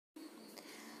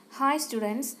Hi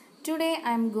students, today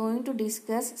I am going to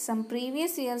discuss some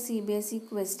previous year CBSE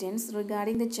questions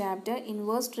regarding the chapter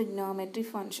inverse trigonometry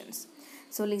functions.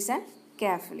 So listen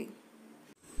carefully.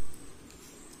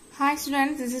 Hi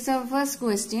students, this is our first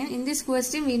question. In this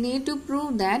question we need to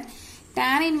prove that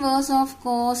tan inverse of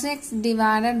cos x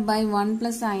divided by 1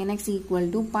 plus sin x equal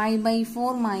to pi by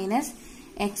 4 minus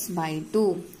x by 2.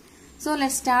 So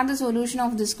let's start the solution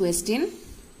of this question.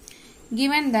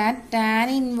 Given that tan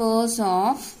inverse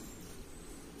of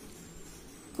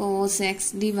cos x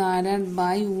divided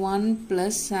by 1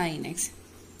 plus sin x.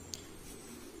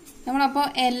 നമ്മളപ്പോൾ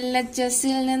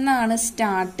LHSൽ നിന്നാണ്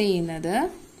start ചെയ്യുന്നത്.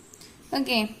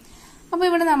 Okay, അപ്പോൾ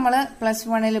ഇവിടെ നമ്മൾ plus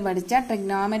 1ൽ പഠിച്ച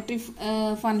trigonometric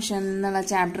function എന്നുള്ള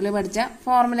ചാപ്റ്ററിൽ പഠിച്ച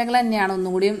ഫോർമുലകൾ തന്നെയാണ്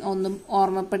ഒന്നും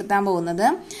ഓർമ്മപ്പെടുത്താൻ പോകുന്നത്.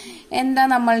 എന്താ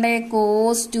നമ്മളുടെ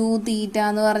കോസ് 2 തീറ്റ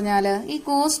എന്ന് പറഞ്ഞാൽ, ഈ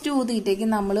കോസ് 2 തീറ്റയ്ക്ക്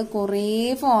നമ്മൾ കുറേ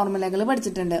ഫോർമുലകൾ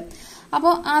പഠിച്ചിട്ടുണ്ട്.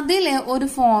 അപ്പോൾ അതിൽ ഒരു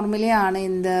ഫോർമുലയാണ്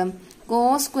എന്ത്,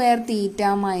 cos square theta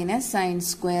minus sin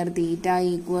square theta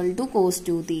equal to cos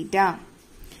 2 theta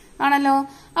ആണല്ലോ.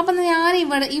 അപ്പം ഞാൻ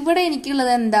ഇവിടെ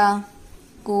എനിക്കുള്ളത് എന്താ,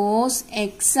 cos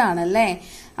x ആണല്ലേ.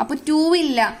 അപ്പൊ 2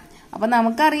 ഇല്ല. അപ്പൊ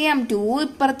നമുക്കറിയാം 2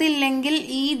 ഇപ്പുറത്തില്ലെങ്കിൽ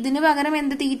ഈ ഇതിന് പകരം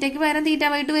എന്ത്, തീറ്റയ്ക്ക് പകരം തീറ്റ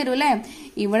ബൈ 2 വരും അല്ലേ.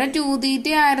 ഇവിടെ 2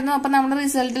 തീറ്റ ആയിരുന്നു. അപ്പൊ നമ്മുടെ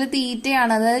റിസൾട്ടിൽ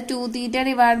തീറ്റയാണ്, അതായത് 2 തീറ്റ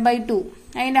ഡിവൈഡ് ബൈ 2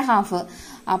 അതിന്റെ ഹാഫ്.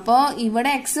 അപ്പൊ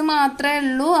ഇവിടെ x മാത്രമേ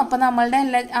ഉള്ളൂ. അപ്പൊ നമ്മളുടെ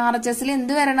RHSൽ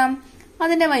എന്ത് വരണം,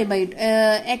 അതിന്റെ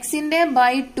എക്സിന്റെ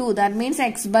by 2, that means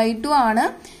x by 2 ആണ്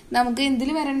നമുക്ക് എന്തിൽ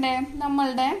വരണ്ടേ,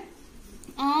 നമ്മളുടെ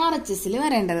RHSൽ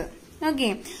വരേണ്ടത്. ഓക്കെ,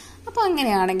 അപ്പൊ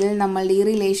അങ്ങനെയാണെങ്കിൽ നമ്മളുടെ ഈ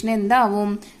റിലേഷൻ എന്താവും,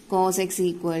 cos x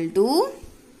equal to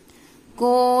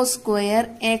cos square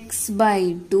x by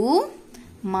 2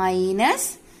 minus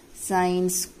sine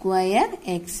square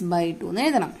x by 2 എന്ന്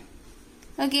എഴുതണം.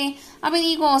 ഓക്കെ, അപ്പൊ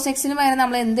ഈ cos x പകരം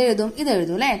നമ്മൾ എന്ത് എഴുതും, ഇത്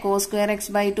എഴുതും അല്ലെ, cos square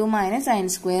x by 2 minus sine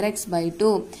square x by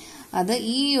 2. അത്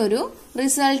ഈ ഒരു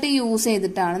റിസൾട്ട് യൂസ്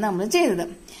ചെയ്തിട്ടാണ് നമ്മൾ ചെയ്തത്.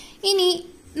 ഇനി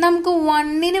നമുക്ക്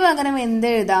 1ന് പകരം എന്ത്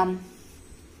എഴുതാം,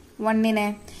 1നെ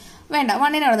വേണ്ട,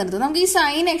 1നെ അവിടെ നിർത്തും. നമുക്ക് ഈ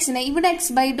സൈൻ എക്സിനെ, ഇവിടെ x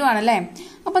ബൈ 2 ആണല്ലേ.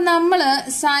 അപ്പൊ നമ്മള്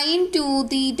സൈൻ 2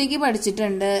 തീറ്റയ്ക്ക്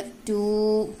പഠിച്ചിട്ടുണ്ട്, 2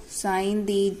 സൈൻ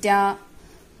തീറ്റ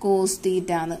കോസ്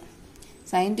തീറ്റ എന്ന്.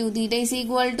 Sign 2 theta is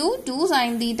equal to 2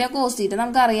 sine theta cos theta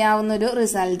നമുക്ക് അറിയാവുന്ന ഒരു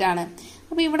റിസൾട്ട് ആണ്.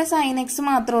 അപ്പൊ ഇവിടെ സൈൻ എക്സ്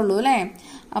മാത്രമേ ഉള്ളൂ അല്ലെ.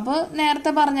 അപ്പൊ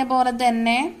നേരത്തെ പറഞ്ഞ പോലെ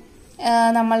തന്നെ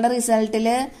നമ്മളുടെ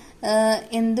റിസൾട്ടില്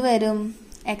എന്ത് വരും,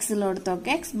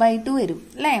 എക്സിലോടത്തൊക്കെ x ബൈ 2 വരും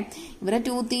അല്ലെ. ഇവിടെ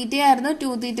 2 തീറ്റ ആയിരുന്നു,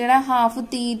 2 തീറ്റയുടെ ഹാഫ്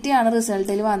തീറ്റയാണ്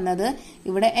റിസൾട്ടിൽ വന്നത്.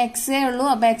 ഇവിടെ എക്സേ ഉള്ളൂ.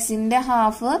 അപ്പൊ എക്സിന്റെ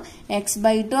ഹാഫ് x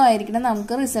ബൈ 2 ആയിരിക്കണം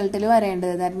നമുക്ക് റിസൾട്ടിൽ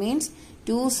വരേണ്ടത്. That means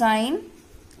 2 sign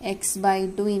x by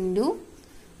 2 into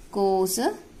cos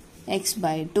x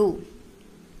by 2.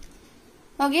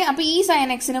 Okay, അപ്പൊ ഈ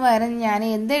സൈൻ എക്സിന് പകരം ഞാൻ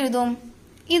എന്ത് എഴുതും,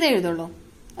 ഇത് എഴുതുള്ളൂ.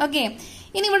 ഓക്കെ,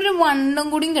 ഇനി ഇവിടെ ഒരു 1ഉം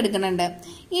കൂടിയും കിടക്കുന്നുണ്ട്.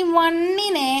 ഈ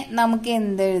 1നെ നമുക്ക്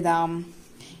എന്തെഴുതാം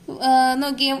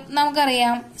നോക്കിയേ,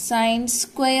 നമുക്കറിയാം sine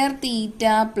square theta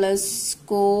plus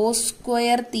cos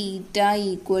square theta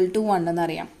equal to 1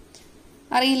 എന്നറിയാം,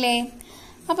 അറിയില്ലേ.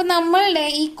 അപ്പൊ നമ്മളുടെ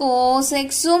ഈ കോസ്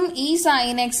എക്സും ഈ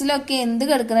സൈൻ എക്സിലൊക്കെ എന്ത്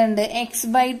കിടക്കുന്നുണ്ട്, x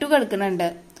ബൈ 2 കിടക്കുന്നുണ്ട്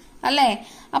അല്ലെ.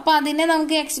 അപ്പൊ അതിനെ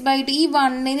നമുക്ക് x ബൈ 2, ഈ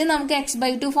 1ന് നമുക്ക് x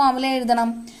ബൈ 2 ഫോർമുല എഴുതണം.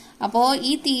 അപ്പോ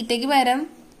ഈ തീറ്റയ്ക്ക് പകരം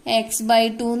x ബൈ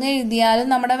 2 എന്ന് എഴുതിയാലും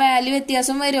നമ്മുടെ വാല്യൂ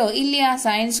വ്യത്യാസം വരുമോ, ഇല്ല.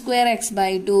 Sine square x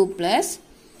by 2 plus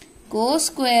cos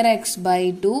square x by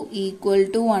 2 equal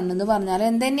to 1 എന്ന് പറഞ്ഞാൽ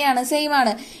എന്ത് തന്നെയാണ്, സെയിം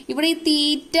ആണ്. ഇവിടെ ഈ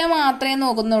തീറ്റ മാത്രമേ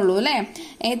നോക്കുന്നുള്ളൂ അല്ലെ.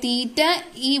 തീറ്റ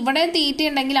ഇവിടെ തീറ്റ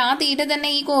ഉണ്ടെങ്കിൽ ആ തീറ്റ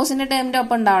തന്നെ ഈ കോസിന്റെ ടേമിന്റെ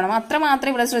ഒപ്പം ഉണ്ടാവണം, അത്ര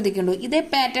മാത്രമേ ഇവിടെ ശ്രദ്ധിക്കുള്ളൂ. ഇതേ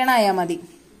പാറ്റേൺ ആയാൽ മതി.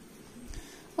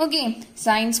 ഓക്കെ,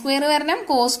 സൈൻ സ്ക്വയർ വരണം,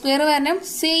 കോസ് സ്ക്വയർ വരണം,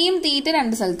 സെയിം തീറ്റ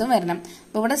രണ്ട് സ്ഥലത്തും വരണം.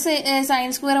 അപ്പൊ ഇവിടെ സൈൻ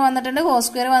സ്ക്വയർ വന്നിട്ടുണ്ട്, കോസ്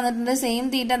സ്ക്വയർ വന്നിട്ടുണ്ട്, same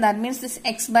theta, that means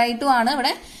x by 2 ആണ്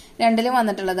ഇവിടെ രണ്ടിലും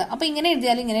വന്നിട്ടുള്ളത്. അപ്പൊ ഇങ്ങനെ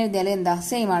എഴുതിയാലും ഇങ്ങനെ എഴുതിയാലും എന്താ,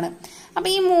 സെയിം ആണ്. അപ്പൊ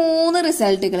ഈ 3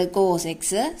 റിസൾട്ടുകൾ കോസ്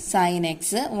എക്സ്, സൈൻ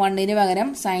എക്സ്, 1ന് പകരം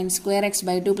sine square x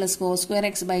by 2 plus cos square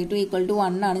x by 2 equal to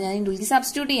 1 ആണ് ഞാൻ ഇതിലേക്ക്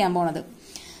സബ്സ്റ്റിറ്റ്യൂട്ട് ചെയ്യാൻ പോണത്.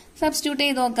 സബ്സ്റ്റിറ്റ്യൂട്ട്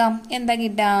ചെയ്ത് നോക്കാം, എന്താ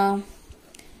കിട്ടാ,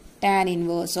 ടാൻ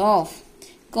ഇൻവേഴ്സ് ഓഫ്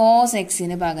കോസ്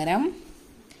എക്സിന് പകരം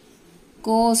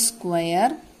cos square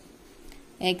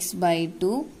x by 2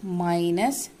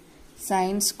 minus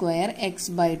sine square x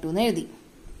by 2 എന്ന് എഴുതി,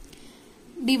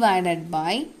 ഡിവൈഡഡ്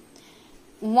ബൈ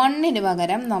 1ന്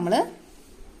പകരം നമ്മൾ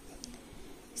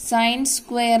sine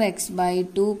square x by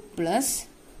 2 plus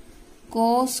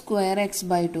cos square x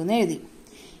by 2 എന്ന് എഴുതി.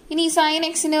 ഇനി സൈൻ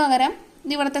എക്സിന് പകരം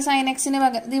ഇവിടുത്തെ സൈൻ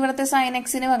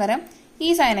എക്സിന് പകരം ഈ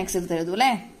സൈൻ എക്സ് എടുത്ത് എഴുതൂ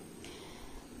അല്ലെ.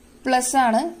 പ്ലസ്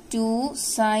ആണ് 2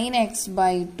 sign x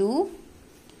by 2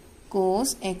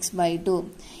 cos x by 2.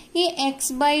 ഈ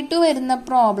x/2 വരുന്ന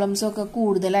പ്രോബ്ലംസ് ഒക്കെ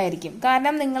കൂടുതലായിരിക്കും.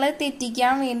 കാരണം നിങ്ങൾ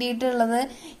തെറ്റിക്കാൻ വേണ്ടിയിട്ടുള്ളത്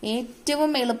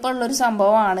ഏറ്റവും എളുപ്പമുള്ള ഒരു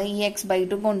സംഭവമാണ് ഈ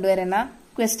x/2 കൊണ്ടുവരുന്ന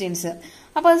ക്വസ്റ്റ്യൻസ്.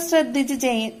 അപ്പൊ അത് ശ്രദ്ധിച്ച്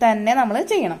തന്നെ നമ്മൾ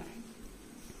ചെയ്യണം.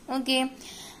 ഓക്കെ,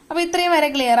 അപ്പൊ ഇത്രയും വരെ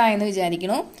ക്ലിയർ ആയെന്ന്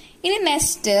വിചാരിക്കുന്നു. ഇനി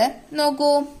നെക്സ്റ്റ്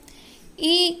നോക്കൂ,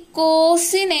 ഈ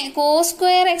cos²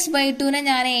 x/2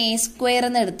 ഞാൻ a²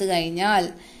 എന്ന് എടുത്തു കഴിഞ്ഞാൽ,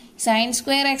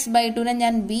 sin² x/2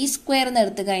 ഞാൻ b² എന്ന്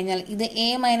എടുത്തു കഴിഞ്ഞാൽ ഇത് a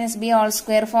 - b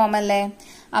ഹോൾ² ഫോം അല്ലേ?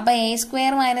 അപ്പൊ a²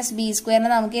 - b²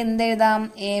 നമുക്ക് എന്ത് എഴുതാം?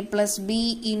 a + b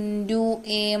into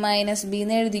a - b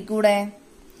എന്ന് എഴുതിക്കൂടെ?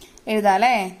 എഴുതാം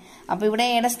അല്ലേ? അപ്പൊ ഇവിടെ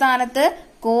എയുടെ സ്ഥാനത്ത്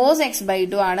cos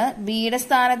x/2 ആണ്, ബിയുടെ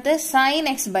സ്ഥാനത്ത് sin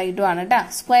x/2 ആണ് കേട്ടാ.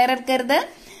 സ്ക്വയർ എടുക്കരുത്.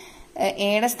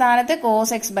 എയുടെ സ്ഥാനത്ത് cos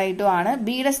x/2 ആണ്,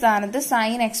 ബിയുടെ സ്ഥാനത്ത്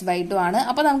sin x/2 ആണ്.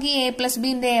 അപ്പൊ നമുക്ക് ഈ a + b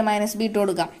into a - b ഇട്ട്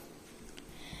കൊടുക്കാം.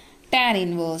 ടാൻ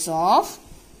ഇൻവേഴ്സ് ഓഫ്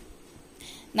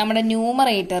നമ്മുടെ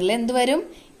ന്യൂമറേറ്ററിൽ എന്ത് വരും?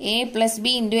 a + b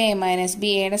into a - b.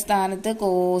 എയുടെ സ്ഥാനത്ത്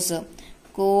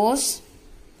cos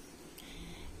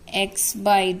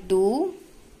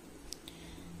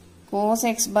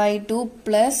x/2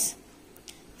 plus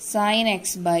sin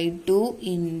x/2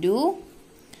 into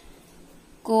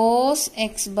cos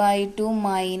x/2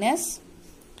 minus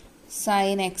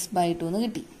sin x/2 എന്ന്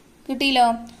കിട്ടിയല്ലോ.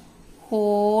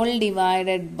 ഹോൾ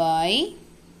ഡിവൈഡഡ്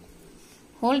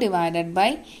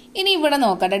ബൈ ഇനി ഇവിടെ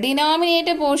നോക്കട്ടെ,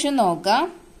 ഡിനോമിനേറ്റർ പോർഷൻ നോക്കാം.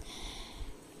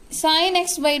 sin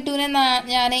x/2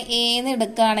 ഞാൻ a എന്ന്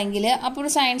എടുക്കുകയാണെങ്കിൽ അപ്പോൾ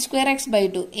sin²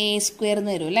 x/2 a²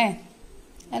 എന്ന് വരും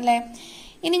അല്ലേ?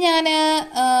 ഇനി ഞാൻ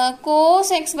cos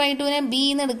x/2 b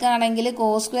എന്ന് എടുക്കുകയാണെങ്കിൽ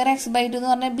cos² x/2 എന്ന്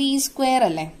പറഞ്ഞാൽ b²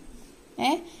 അല്ലേ?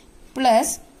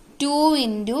 പ്ലസ് 2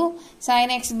 ഇൻറ്റു sin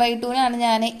x/2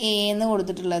 ഞാൻ a എന്ന്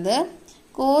കൊടുത്തിട്ടുള്ളത്,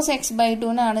 cos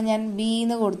x/2 ഞാൻ b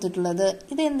എന്ന് കൊടുത്തിട്ടുള്ളത്.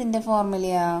 ഇത് എന്തിന്റെ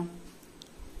ഫോർമുലയാ?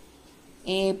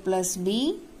 a + b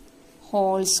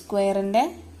ഹോൾ²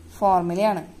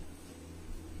 ഫോർമുലയാണ്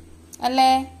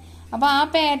അല്ലേ? അപ്പൊ ആ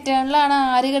പാറ്റേണിലാണ്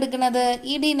ആര് കിടക്കുന്നത്?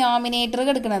 ഈ ഡിനോമിനേറ്റർ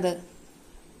കിടക്കുന്നത്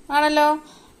ആണല്ലോ.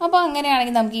 അപ്പൊ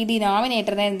അങ്ങനെയാണെങ്കിൽ നമുക്ക് ഈ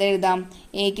ഡിനോമിനേറ്ററിനെ എന്ത് എഴുതാം?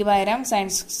 എക്ക് പകരം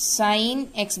sin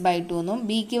x/2 എന്നും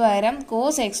ബിക്ക് പകരം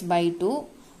cos x/2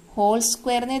 ഹോൾ²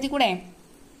 എന്ന് എഴുതിക്കൂടെ?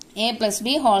 a +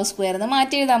 b ഹോൾ² എന്ന്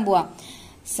മാറ്റി എഴുതാൻ പോവാം.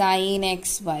 sin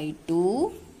x/2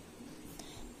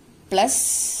 plus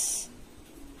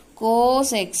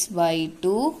cos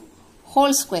x/2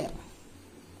 ഹോൾ².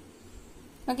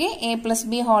 Okay, a +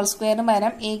 b ഹോൾ²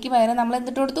 പകരം എക്ക് പകരം നമ്മൾ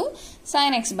എന്തിട്ട് കൊടുത്തു?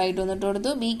 sin x/2 എന്നിട്ട്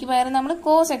കൊടുത്തു. ബിക്ക് പകരം നമ്മൾ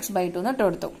cos x/2 എന്നിട്ട്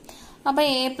കൊടുത്തു. അപ്പൊ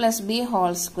a + b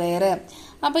ഹോൾ².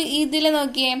 അപ്പൊ ഇതിൽ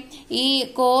നോക്കിയേ, ഈ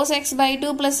cos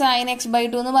x/2 plus sin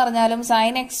x/2 എന്ന് പറഞ്ഞാലും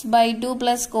sin x/2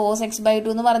 plus cos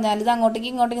x/2 എന്ന് പറഞ്ഞാലും ഇത്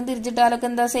അങ്ങോട്ടേക്കും തിരിച്ചിട്ടാലൊക്കെ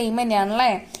എന്താ സെയിം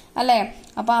തന്നെയാണല്ലേ? അല്ലേ?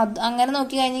 അപ്പൊ അങ്ങനെ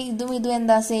നോക്കി കഴിഞ്ഞാൽ ഇതും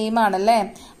എന്താ സെയിം ആണല്ലേ?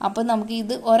 അപ്പൊ നമുക്ക്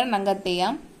ഇത് ഒരെണ്ണം കട്ട്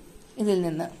ചെയ്യാം ഇതിൽ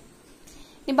നിന്ന്.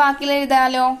 ഇനി ബാക്കിയുള്ള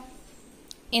എഴുതാലോ.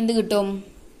 എന്ത് കിട്ടും?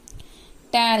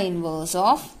 ടാൻ ഇൻവേഴ്സ്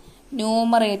ഓഫ്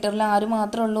ന്യൂമറേറ്ററിൽ ആര്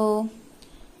മാത്രമേ ഉള്ളൂ?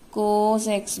 cos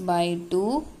x/2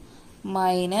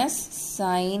 minus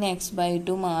sin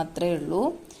x/2 മാത്രമേ ഉള്ളൂ,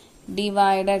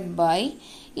 ഡിവൈഡഡ് ബൈ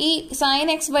ഈ sin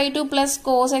x/2 plus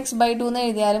cos x/2 എന്ന്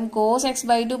എഴുതിയാലും cos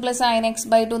x/2 plus sin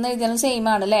x/2 എന്ന് എഴുതിയാലും സെയിം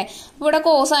ആണ് അല്ലേ? ഇവിടെ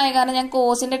cos ആയ കാരണം ഞാൻ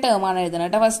കോസിന്റെ ടേം ആണ് എഴുതുന്നത്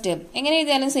കേട്ടോ. ഫസ്റ്റ് എങ്ങനെ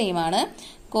എഴുതിയാലും സെയിം ആണ്.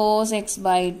 cos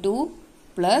x/2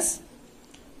 plus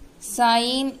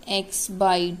sin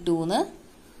x/2 എന്ന്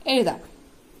എഴുതാം.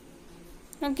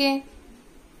 ഓക്കെ,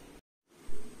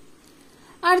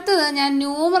 അടുത്തത് ഞാൻ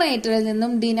ന്യൂമറേറ്ററിൽ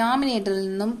നിന്നും ഡിനോമിനേറ്ററിൽ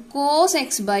നിന്നും cos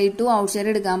x/2 ഔട്ട്സൈഡ്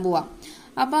എടുക്കാൻ പോവാം.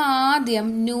 അപ്പൊ ആദ്യം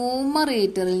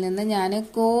ന്യൂമറേറ്ററിൽ നിന്ന് ഞാൻ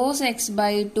cos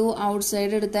x/2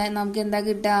 ഔട്ട്സൈഡ് എടുത്താൽ നമുക്ക് എന്താ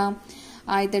കിട്ടുക?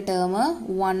 ആദ്യത്തെ ടേം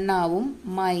 1 ആവും,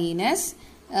 minus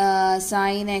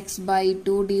sin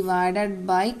x/2 divided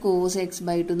by cos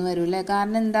x/2 എന്ന് വരും അല്ലേ?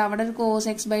 കാരണം എന്താ, അവിടെ ഒരു cos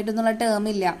x/2 എന്നുള്ള ടേം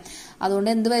ഇല്ല, അതുകൊണ്ട്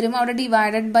എന്ത് വരും? അവിടെ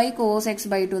ഡിവൈഡഡ് ബൈ cos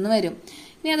x/2 എന്ന് വരും.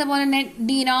 ഇനി അതുപോലെ തന്നെ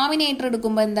ഡിനോമിനേറ്റർ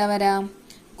എടുക്കുമ്പോൾ എന്താ വരാ?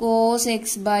 cos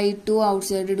x/2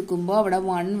 ഔട്ട്സൈഡ് എടുക്കുമ്പോൾ അവിടെ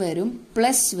 1 വരും,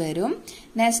 പ്ലസ് വരും.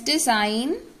 Next sin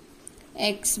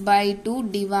x/2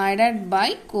 divided by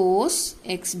cos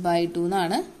x/2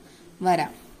 എന്നാണ്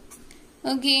വരാം.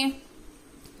 ഓക്കെ,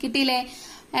 കിട്ടിയില്ലേ?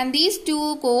 And these two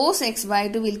cos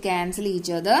x/2 will cancel each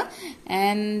other.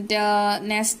 And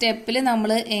next step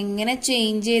നമ്മൾ എങ്ങനെ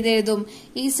ചേഞ്ച് ചെയ്ത് എഴുതും?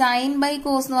 ഈ sin by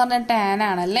cos എന്ന് പറഞ്ഞാൽ tan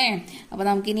ആണല്ലേ? അപ്പൊ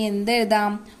നമുക്കിനി എന്ത്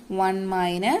എഴുതാം? 1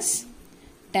 minus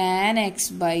tan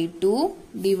x/2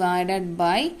 divided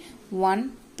by 1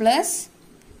 plus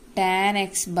tan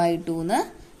x/2 എന്ന്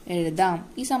എഴുതാം.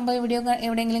 ഈ സംഭവം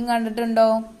എവിടെയെങ്കിലും കണ്ടിട്ടുണ്ടോ?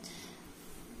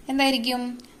 എന്തായിരിക്കും?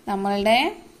 നമ്മളുടെ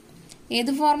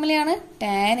ഏത് ഫോർമുലയാണ്?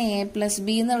 tan a +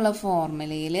 b എന്നുള്ള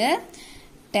ഫോർമുലയിൽ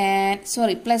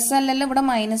പ്ലസ് അല്ലല്ലോ ഇവിടെ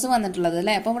മൈനസ് വന്നിട്ടുള്ളത്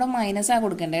അല്ലേ. അപ്പോൾ ഇവിടെ മൈനസ് ആ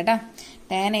കൊടുക്കണ്ടേ കേട്ടാ.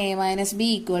 tan a minus b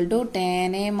equal to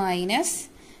tan a minus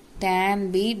tan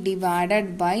b divided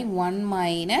by 1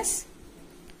 minus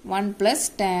 1 plus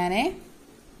tan a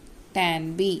tan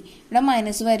b. ഇവിടെ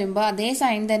മൈനസ് വരുമ്പോൾ അതേ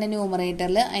സൈൻ തന്നെ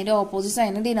ന്യൂമറേറ്ററിൽ, അതിന്റെ ഓപ്പോസിറ്റ്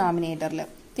സൈൻ ഡിനോമിനേറ്ററിൽ,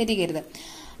 തെറ്റിക്കരുത്.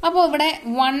 അപ്പോൾ ഇവിടെ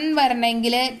 1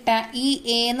 വരണമെങ്കിൽ ഈ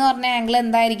എ എന്ന് പറഞ്ഞ ആംഗിൾ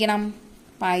എന്തായിരിക്കണം?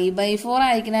 π/4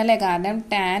 ആയിരിക്കണം അല്ലേ. കാരണം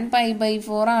tan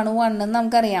π/4 ആണ് 1 എന്ന്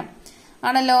നമുക്കറിയാം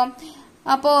ആണല്ലോ.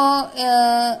 അപ്പോ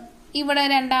ഇവിടെ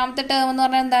രണ്ടാമത്തെ ടേം എന്ന്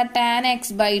പറഞ്ഞാൽ എന്താ? tan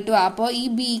x/2. അപ്പോൾ ഈ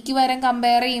ബിക്ക് വരെ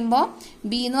കമ്പയർ ചെയ്യുമ്പോൾ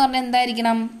ബി എന്ന് പറഞ്ഞാൽ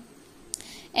എന്തായിരിക്കണം?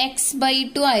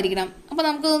 x/2 ആയിരിക്കണം. അപ്പൊ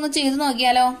നമുക്ക് ഇതൊന്ന് ചെയ്ത്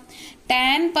നോക്കിയാലോ.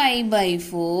 tan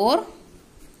π/4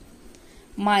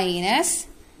 minus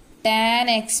tan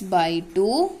x/2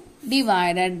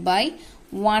 divided by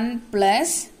 1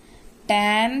 plus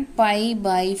tan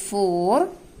π/4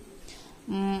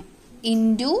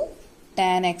 into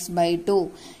tan x/2.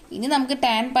 ഇനി നമുക്ക്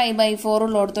tan π/4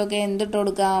 ഉള്ളിടത്തൊക്കെ എന്തിട്ട്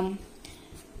കൊടുക്കാം?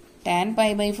 tan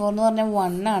π/4 എന്ന് പറഞ്ഞാൽ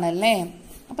 1 ആണല്ലേ.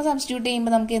 അപ്പൊ സബ്സ്റ്റിറ്റ്യൂട്ട്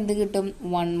ചെയ്യുമ്പോൾ നമുക്ക് എന്ത് കിട്ടും?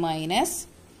 1 minus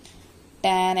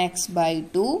tan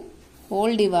x/2 whole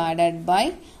divided by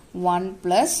 1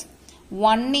 plus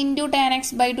 1 into tan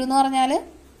x/2 എന്ന് പറഞ്ഞാൽ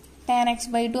tan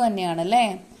x/2 തന്നെയാണല്ലേ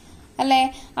അല്ലേ.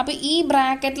 അപ്പൊ ഈ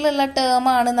ബ്രാക്കറ്റിലുള്ള ടേം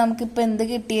ആണ് നമുക്കിപ്പോൾ എന്ത്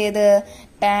കിട്ടിയത്?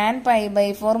 tan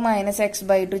π/4 മൈനസ്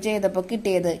x/2 ചെയ്തപ്പോൾ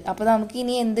കിട്ടിയത്. അപ്പൊ നമുക്ക്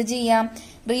ഇനി എന്ത് ചെയ്യാം?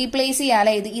 റീപ്ലേസ്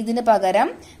ചെയ്യാല്ലേ. ഇതിന് പകരം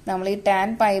നമ്മൾ ഈ tan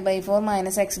π/4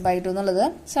 മൈനസ് x/2 എന്നുള്ളത്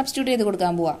സബ്സ്റ്റിറ്റ്യൂട്ട് ചെയ്ത്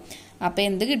കൊടുക്കാൻ പോവാ. അപ്പൊ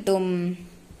എന്ത് കിട്ടും?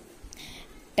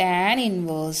 tan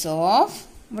ഇൻവേഴ്സ് ഓഫ്,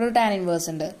 ഇവിടെ ഒരു tan ഇൻവേഴ്സ്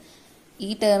ഉണ്ട്, ഈ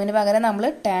ടേമിന് പകരം നമ്മൾ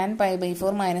tan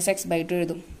π/4 മൈനസ് x/2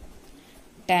 എഴുതും.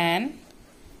 tan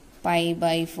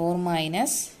π/4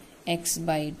 minus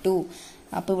x/2.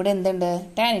 അപ്പൊ ഇവിടെ എന്തുണ്ട്?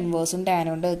 tan ഇൻവേഴ്സും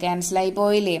ടാനും ഉണ്ട്, ക്യാൻസൽ ആയി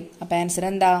പോയില്ലേ. അപ്പൊ ആൻസർ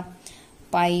എന്താ?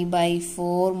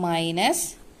 π/4 മൈനസ്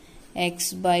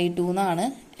x/2 എന്നാണ്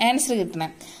ആൻസർ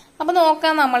കിട്ടണത്. അപ്പൊ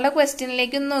നോക്കാം, നമ്മളുടെ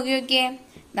ക്വസ്റ്റ്യനിലേക്ക് ഒന്ന് നോക്കി നോക്കിയേ.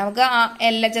 നമുക്ക്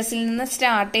LHS നിന്ന്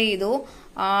സ്റ്റാർട്ട് ചെയ്തു,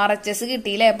 RHS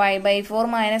കിട്ടിയില്ലേ. π/4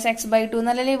 മൈനസ് x/2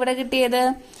 എന്നല്ലേ ഇവിടെ കിട്ടിയത്,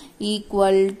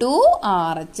 ഈക്വൽ ടു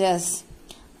RHS.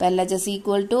 അപ്പൊ LHS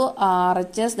equal to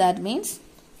RHS, that means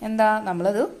എന്താ?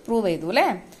 നമ്മളത് പ്രൂവ് ചെയ്തു അല്ലേ.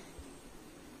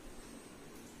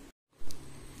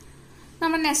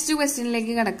 നമ്മൾ നെക്സ്റ്റ്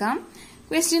ക്വസ്റ്റ്യനിലേക്ക് കിടക്കാം.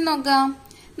 ക്വസ്റ്റ്യൻ നോക്കാം.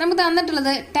 നമുക്ക്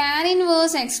തന്നിട്ടുള്ളത് tan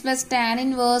inverse x plus tan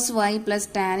inverse y plus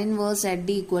tan inverse z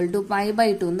equal to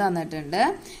π/2 തന്നിട്ടുണ്ട്.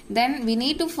 Then we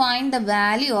need to find the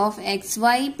value of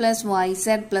xy plus yz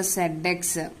plus zx.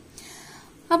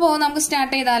 അപ്പോൾ നമുക്ക്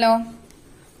സ്റ്റാർട്ട് ചെയ്താലോ.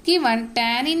 given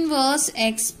tan inverse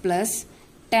x plus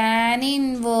tan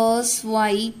inverse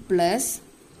y plus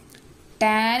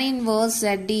tan inverse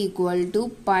z equal to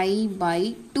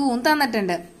π/2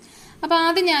 തന്നിട്ടുണ്ട്. അപ്പൊ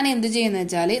ആദ്യം ഞാൻ എന്ത് ചെയ്യുന്ന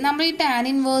വെച്ചാൽ, നമ്മൾ ഈ tan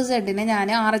ഇൻവേഴ്സ് സെഡിനെ ഞാൻ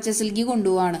RHSലേക്ക്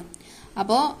കൊണ്ടുപോവാണ്.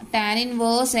 അപ്പോൾ tan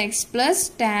inverse X plus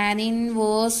tan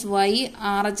inverse Y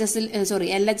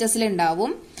LHSൽ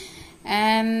ഉണ്ടാവും.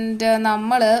 ആൻഡ്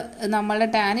നമ്മളുടെ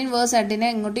tan ഇൻവേഴ്സ് സെഡിനെ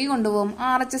എങ്ങോട്ടേക്ക് കൊണ്ടുപോകും?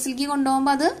 RHSലേക്ക്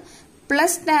കൊണ്ടുപോകുമ്പോൾ അത്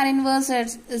plus tan inverse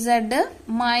Z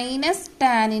minus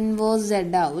tan inverse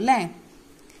Z ആവും അല്ലേ.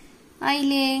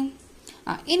 ആയില്ലേ?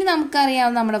 ഇനി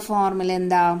നമുക്കറിയാം നമ്മുടെ ഫോർമുല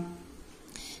എന്താ?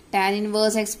 tan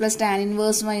inverse X plus tan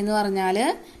inverse Y എന്ന് പറഞ്ഞാൽ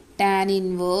tan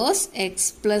inverse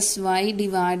X plus Y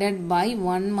divided by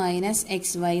 1 minus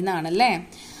X Y എന്നാണല്ലേ.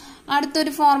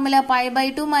 അടുത്തൊരു ഫോർമുല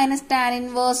π/2 മൈനസ് tan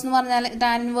ഇൻവേഴ്സ് എന്ന് പറഞ്ഞാൽ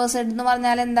tan ഇൻവേഴ്സ് എന്ന്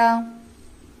പറഞ്ഞാൽ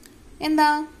എന്താ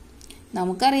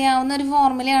നമുക്കറിയാവുന്ന ഒരു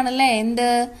ഫോർമുലയാണല്ലേ. എന്ത്?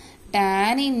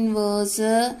 tan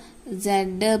inverse z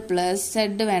plus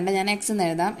z വേണ്ട, ഞാൻ എക്സ് എന്ന്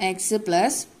എഴുതാം, X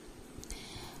plus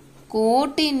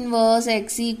cot inverse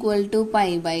X equal to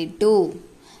π/2.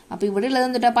 അപ്പൊ ഇവിടെ ഉള്ളത്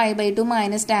എന്തിട്ടാ? π/2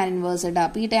 മൈനസ് tan ഇൻവേഴ്സ് ഇട്ടാ.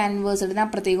 അപ്പൊ ഈ tan ഇൻവേഴ്സ് ഇട്ടിന്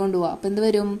അപ്പുറത്തേക്ക് കൊണ്ടുപോവാം. അപ്പൊ എന്ത്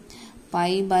വരും?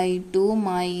 π/2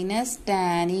 മൈനസ്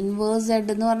tan ഇൻവേഴ്സ് z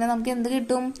എന്ന് പറഞ്ഞാൽ നമുക്ക് എന്ത്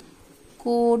കിട്ടും?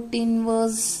 കോട്ട്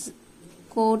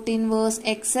ഇൻവേഴ്സ്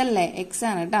എക്സ് അല്ലേ. എക്സ്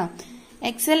ആണ് കേട്ടോ,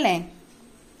 എക്സ് അല്ലേ.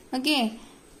 ഓക്കെ.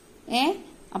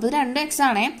 അപ്പൊ ഇത് രണ്ടും എക്സ്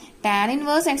ആണേ. tan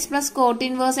inverse X plus cot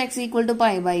inverse X equal to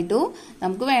π/2.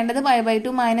 നമുക്ക് വേണ്ടത്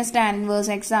π/2 മൈനസ് tan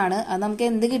ഇൻവേഴ്സ് എക്സ് ആണ്. അത് നമുക്ക്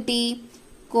എന്ത് കിട്ടി?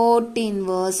 Cot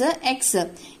inverse X.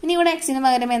 ഇനി ഇവിടെ എക്സിന്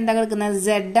പകരം എന്താ കിടക്കുന്നത്?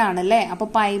 സെഡ് ആണല്ലേ. അപ്പൊ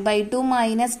π/2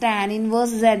 മൈനസ് tan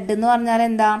ഇൻവേഴ്സ് സെഡ് എന്ന് പറഞ്ഞാൽ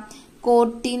എന്താ?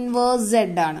 കോട്ട് ഇൻവേഴ്സ്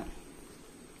സെഡ്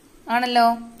ആണല്ലോ.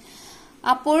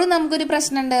 അപ്പോഴും നമുക്കൊരു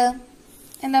പ്രശ്നമുണ്ട്.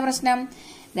 എന്താ പ്രശ്നം?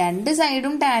 രണ്ട്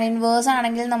സൈഡും tan ഇൻവേഴ്സ്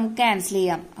ആണെങ്കിൽ നമുക്ക് ക്യാൻസൽ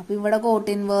ചെയ്യാം. അപ്പൊ ഇവിടെ കോട്ട്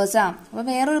ഇൻവേഴ്സാ. അപ്പൊ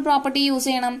വേറൊരു പ്രോപ്പർട്ടി യൂസ്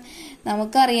ചെയ്യണം.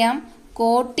 നമുക്കറിയാം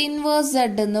കോട്ട് ഇൻവേഴ്സ്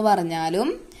സെഡ് എന്ന് പറഞ്ഞാലും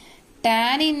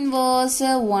tan ഇൻവേഴ്സ്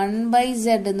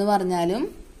 1/z എന്ന് പറഞ്ഞാലും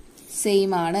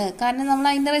സെയിം ആണ്. കാരണം നമ്മൾ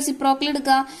അതിന്റെ റെസിപ്രോക്കൽ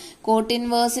എടുക്കുക. Coat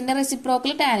ഇൻവേഴ്സിന്റെ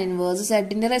reciprocal tan inverse,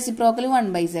 സെഡിന്റെ reciprocal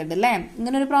 1/z അല്ലേ?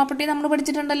 ഇങ്ങനെ ഒരു പ്രോപ്പർട്ടി നമ്മൾ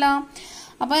പഠിച്ചിട്ടുണ്ടല്ലോ.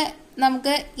 അപ്പൊ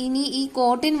നമുക്ക് ഇനി ഈ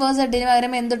കോട്ട് ഇൻവേഴ്സ് സെഡിന്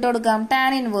പകരം എന്തിട്ട് കൊടുക്കാം?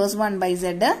 ടാൻ ഇൻവേഴ്സ്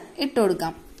 1/z ഇട്ട്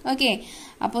കൊടുക്കാം. ഓക്കെ,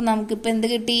 അപ്പൊ നമുക്കിപ്പോ എന്ത്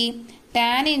കിട്ടി?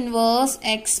 Tan inverse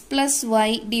x plus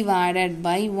y divided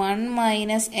by 1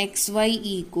 minus xy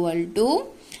equal to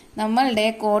നമ്മളുടെ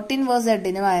കോട്ട് ഇൻവേഴ്സ്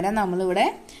സെഡിന് പകരം നമ്മളിവിടെ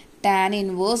ടാൻ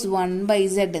ഇൻവേഴ്സ്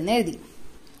 1/z എന്ന് എഴുതി.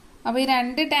 അപ്പൊ ഈ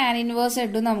രണ്ട് ടാൻ ഇൻവേഴ്സ്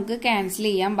സെഡും നമുക്ക് ക്യാൻസൽ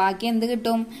ചെയ്യാം. ബാക്കി എന്ത്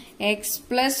കിട്ടും? x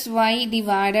plus y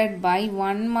divided by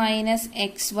 1 minus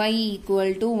xy equal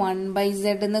to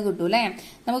 1/z എന്ന് കിട്ടും അല്ലെ?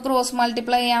 നമുക്ക് ക്രോസ്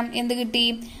മൾട്ടിപ്ലൈ ചെയ്യാം. എന്ത് കിട്ടി?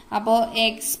 അപ്പോ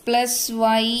x plus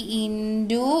y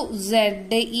into z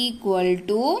equal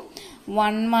to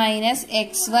 1 minus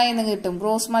xy എന്ന് കിട്ടും.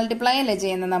 ക്രോസ് മൾട്ടിപ്ലൈ അല്ലേ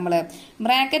ചെയ്യുന്നത് നമ്മള്.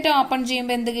 ബ്രാക്കറ്റ് ഓപ്പൺ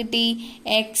ചെയ്യുമ്പോൾ എന്ത് കിട്ടി?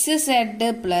 xz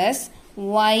plus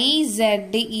yz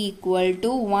equal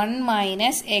to 1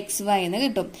 minus xy എന്ന്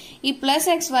കിട്ടും. ഈ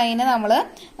പ്ലസ് xyനെ നമ്മൾ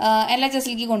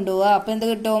LHSലേക്ക് കൊണ്ടുപോവുക. അപ്പൊ എന്ത്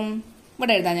കിട്ടും?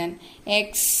 ഇവിടെ എഴുതാം ഞാൻ.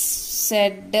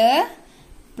 xz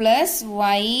പ്ലസ്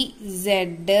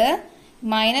yz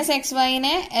മൈനസ്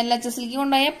xyനെ LHSലേക്ക്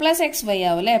കൊണ്ടുപോയാൽ പ്ലസ് xy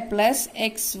ആവും അല്ലെ? Plus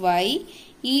xy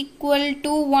equal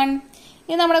to 1.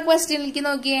 ഇനി നമ്മുടെ ക്വസ്റ്റ്യനിലേക്ക്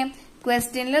നോക്കിയേ.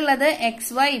 ക്വസ്റ്റ്യനിലുള്ളത്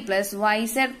xy plus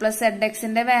yz plus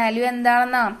zxന്റെ value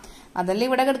എന്താണെന്നാ? അതല്ലേ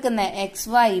ഇവിടെ കിടക്കുന്നത്.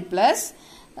 xy plus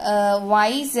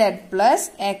yz plus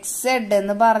xz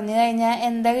എന്ന് പറഞ്ഞു കഴിഞ്ഞാൽ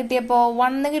എന്താ കിട്ടിയപ്പോ?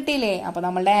 1 കിട്ടിയില്ലേ? അപ്പൊ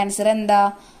നമ്മളുടെ ആൻസർ എന്താ?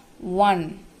 1.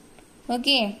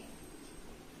 Okay,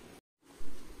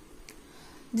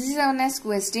 this is our next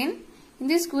question. In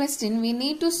this question we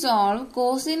need to solve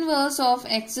cos inverse of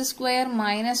x square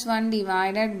minus 1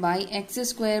 divided by x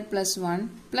square plus 1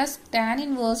 plus tan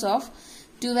inverse of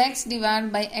 2x divided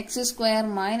by x square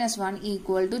minus 1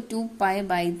 equal to 2 pi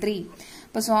by 3.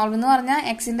 അപ്പൊ solve എന്ന് പറഞ്ഞാൽ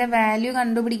എക്സിന്റെ value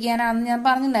കണ്ടുപിടിക്കാനാണെന്ന് ഞാൻ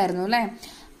പറഞ്ഞിട്ടുണ്ടായിരുന്നു അല്ലെ?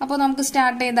 അപ്പോൾ നമുക്ക്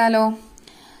start ചെയ്താലോ?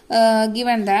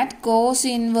 Given that cos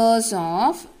inverse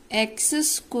of X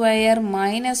square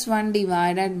minus 1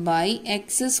 divided by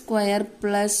X square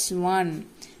plus 1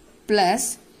 plus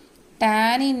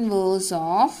tan inverse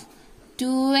of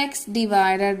 2x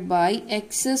divided by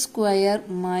X square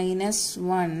minus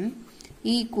 1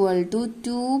 equal to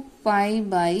 2 pi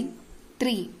by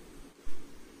 3.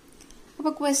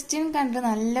 അപ്പൊ ക്വസ്റ്റ്യൻ കണ്ട്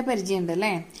നല്ല പരിചയമുണ്ട്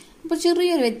അല്ലേ? അപ്പൊ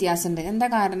ചെറിയൊരു വ്യത്യാസമുണ്ട്. എന്താ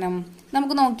കാരണം?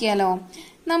 നമുക്ക് നോക്കിയാലോ.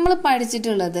 നമ്മൾ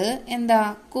പഠിച്ചിട്ടുള്ളത് എന്താ?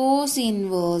 Cos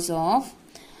inverse of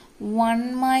 1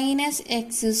 minus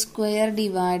X square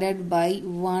divided by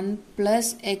 1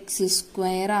 plus X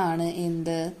square ആണ്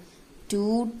എന്ത്?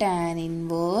 2 ടാൻ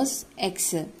ഇൻവേഴ്സ്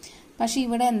എക്സ്. പക്ഷെ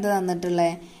ഇവിടെ എന്ത്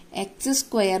തന്നിട്ടുള്ളേ? എക്സ്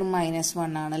സ്ക്വയർ മൈനസ്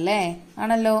 1 ആണല്ലേ?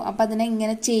 ആണല്ലോ. അപ്പൊ അതിനെ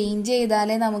ഇങ്ങനെ ചേഞ്ച്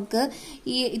ചെയ്താലേ നമുക്ക്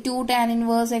ഈ 2 ടാൻ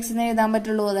ഇൻവേഴ്സ് എക്സ് എന്ന് എഴുതാൻ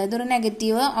പറ്റുള്ളൂ. അതായത് ഒരു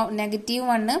നെഗറ്റീവ്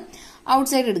 1 ഔട്ട്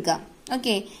സൈഡ് എടുക്കാം.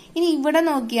 ഓക്കെ, ഇനി ഇവിടെ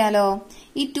നോക്കിയാലോ.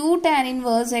 ഈ 2 ടാൻ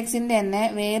ഇൻവേഴ്സ് എക്സിന്റെ തന്നെ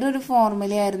വേറൊരു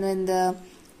ഫോർമുല ആയിരുന്നു എന്ത്?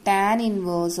 Tan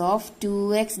inverse of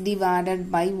 2x divided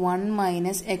by 1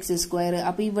 minus X square.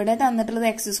 അപ്പൊ ഇവിടെ തന്നിട്ടുള്ളത്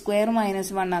എക്സ് സ്ക്വയർ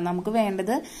മൈനസ് 1 ആണ്. നമുക്ക്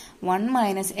വേണ്ടത് 1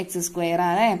 മൈനസ് എക്സ് സ്ക്വയർ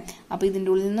ആണ്. അപ്പൊ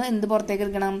ഇതിന്റെ ഉള്ളിൽ നിന്ന് എന്ത് പുറത്തേക്ക്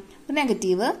എടുക്കണം? ഒരു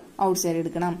നെഗറ്റീവ് ഔട്ട് സൈഡ്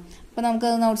എടുക്കണം. അപ്പൊ നമുക്ക്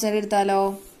അതൊന്ന് ഔട്ട് സൈഡ് എടുത്താലോ?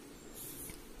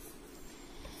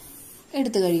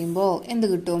 എടുത്തു കഴിയുമ്പോൾ എന്ത്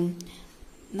കിട്ടും?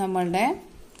 നമ്മളുടെ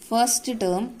first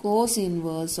term cos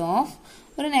inverse of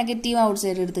ഒരു നെഗറ്റീവ് ഔട്ട്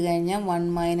സൈഡ് എടുത്തു കഴിഞ്ഞാൽ 1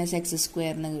 മൈനസ് എക്സ്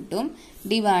സ്ക്വയറിന് കിട്ടും.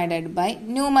 ഡിവൈഡഡ് ബൈ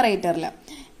ന്യൂമറേറ്ററിൽ,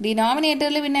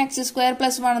 ഡിനോമിനേറ്ററിൽ പിന്നെ എക്സ് സ്ക്വയർ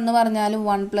പ്ലസ് 1 എന്ന് പറഞ്ഞാലും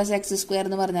 1 പ്ലസ് എക്സ് സ്ക്വയർ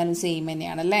എന്ന് പറഞ്ഞാലും സെയിം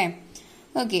തന്നെയാണല്ലേ?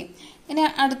 ഓക്കെ, ഇനി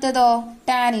അടുത്തതോ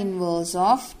tan inverse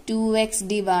of 2x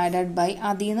divided by,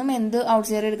 അതിൽ നിന്നും എന്ത് ഔട്ട്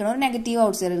സൈഡ് എടുക്കണം? ഒരു നെഗറ്റീവ്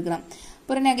ഔട്ട് സൈഡ് എടുക്കണം.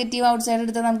 അപ്പോൾ ഒരു നെഗറ്റീവ് ഔട്ട് സൈഡ്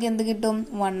എടുത്താൽ നമുക്ക് എന്ത് കിട്ടും?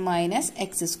 1 മൈനസ്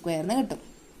എക്സ് സ്ക്വയറിന് കിട്ടും.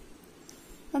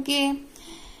 ഓക്കെ,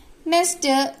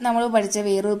 നെക്സ്റ്റ് നമ്മൾ പഠിച്ച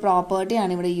വേറൊരു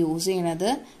പ്രോപ്പർട്ടിയാണ് ഇവിടെ യൂസ് ചെയ്യുന്നത്.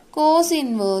 Cos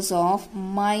inverse of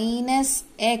minus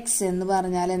X എന്ന്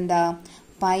പറഞ്ഞാൽ എന്താ?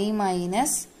 പൈ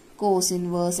മൈനസ് കോസ്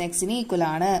ഇൻവേഴ്സ് എക്സിന് ഈക്വൽ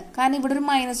ആണ്. കാരണം ഇവിടെ ഒരു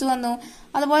മൈനസ് വന്നു.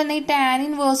 അതുപോലെ തന്നെ ഈ ടാൻ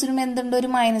ഇൻവേഴ്സിനും എന്തുണ്ട്?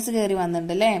 ഒരു മൈനസ് കയറി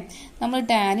വന്നിട്ടുണ്ട് അല്ലേ? നമ്മൾ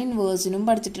ടാൻ ഇൻവേഴ്സിനും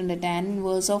പഠിച്ചിട്ടുണ്ട്. Tan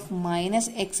inverse of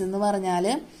minus X എന്ന് പറഞ്ഞാൽ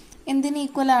എന്തിന്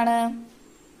ഈക്വൽ ആണ്?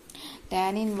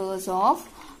 Tan inverse of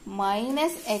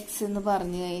minus X എന്ന്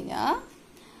പറഞ്ഞു കഴിഞ്ഞാൽ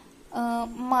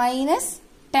മൈനസ്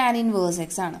ടാൻ ഇൻവേഴ്സ്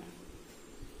എക്സ് ആണ്.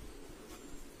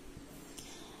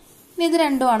 ഇനി ഇത്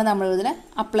രണ്ടുമാണ് നമ്മൾ ഇതിൽ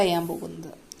അപ്ലൈ ചെയ്യാൻ പോകുന്നത്.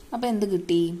 അപ്പൊ എന്ത്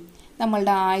കിട്ടി?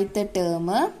 നമ്മളുടെ ആദ്യത്തെ term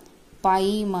pi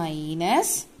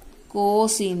minus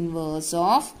cos inverse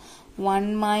of 1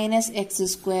 minus X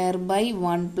square by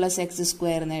 1 plus X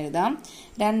square എന്ന് എഴുതാം.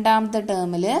 രണ്ടാമത്തെ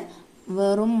ടേമിൽ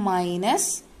വെറും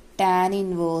minus tan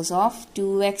inverse of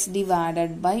 2x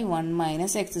divided by 1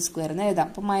 minus x square എന്ന് എഴുതാം.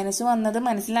 അപ്പോൾ മൈനസ് വന്നത്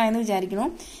മനസ്സിലായെന്ന് വിചാരിക്കുന്നു.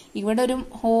 ഇവിടെ ഒരു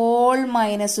ഹോൾ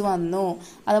മൈനസ് വന്നു.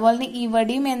 അതുപോലെ തന്നെ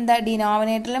ഇവിടെയും എന്താ,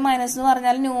 ഡിനോമിനേറ്ററിൽ മൈനസ് എന്ന്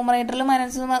പറഞ്ഞാലും ന്യൂമറേറ്ററിൽ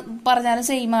മൈനസ് പറഞ്ഞാലും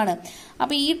സെയിം ആണ്.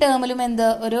 അപ്പോൾ ഈ ടേമിലും എന്ത്,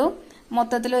 ഒരു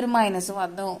മൊത്തത്തിൽ ഒരു മൈനസ്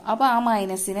വന്നു. അപ്പോൾ ആ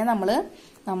മൈനസിനെ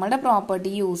നമ്മളുടെ പ്രോപ്പർട്ടി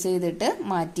യൂസ് ചെയ്തിട്ട്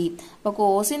മാറ്റി. അപ്പോൾ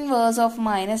cos inverse of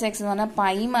minus X എന്ന് പറഞ്ഞാൽ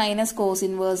pi minus cos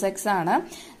inverse X ആണ്.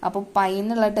 അപ്പോൾ പൈ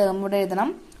എന്നുള്ള ടേം ഇവിടെ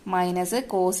എഴുതണം, മൈനസ്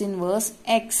കോസ് ഇൻവേഴ്സ്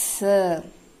എക്സ്.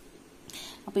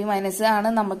 അപ്പോൾ ഈ മൈനസ് ആണ്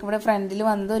നമുക്കിവിടെ ഫ്രണ്ടിൽ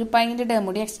വന്നത്. ഒരു പൈൻ്റെ ടേം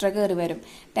കൂടി എക്സ്ട്രാ കയറി വരും.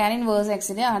 ടാൻ ഇൻവേഴ്സ്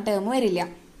എക്സിന് ആ ടേം വരില്ല.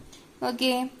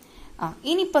 ഓക്കെ,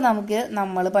 ഇനിയിപ്പോൾ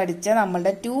നമ്മൾ പഠിച്ച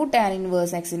നമ്മളുടെ 2 tan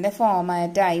ഇൻവേഴ്സ് എക്സിന്റെ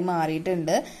ഫോമാറ്റ് ആയി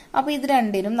മാറിയിട്ടുണ്ട്. അപ്പോൾ ഇത്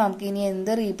രണ്ടിനും നമുക്ക് ഇനി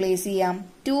എന്ത് റീപ്ലേസ് ചെയ്യാം,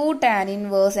 2 tan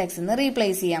ഇൻവേഴ്സ് എക്സ് എന്ന്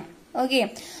റീപ്ലേസ് ചെയ്യാം. ഓക്കെ,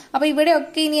 അപ്പോൾ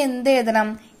ഇവിടെയൊക്കെ ഇനി എന്ത് എഴുതണം,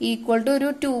 ഈക്വൽ ടു ഒരു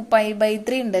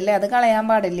 2π/3 ഉണ്ടല്ലേ, അത് കളയാൻ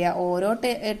പാടില്ല. ഓരോ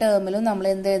ടേമിലും നമ്മൾ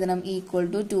എന്ത് എഴുതണം, ഈക്വൽ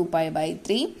ടു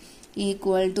 2π/3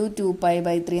 ഈക്വൽ ടു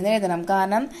 2π/3 എന്ന് എഴുതണം.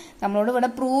 കാരണം നമ്മളോട് ഇവിടെ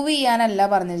പ്രൂവ് ചെയ്യാനല്ല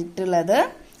പറഞ്ഞിട്ടുള്ളത്,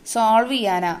 സോൾവ്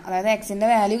ചെയ്യാനാ. അതായത് എക്സിന്റെ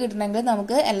വാല്യൂ കിട്ടണമെങ്കിൽ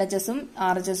നമുക്ക് LHSഉം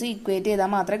RHSഉം ഇക്വേറ്റ് ചെയ്താൽ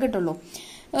മാത്രമേ കിട്ടുള്ളൂ.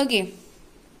 ഓക്കെ,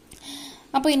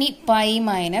 അപ്പോൾ ഇനി പൈ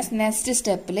മൈനസ് നെക്സ്റ്റ്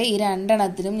സ്റ്റെപ്പിൽ ഈ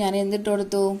രണ്ടെണ്ണത്തിനും ഞാൻ എന്തിട്ട്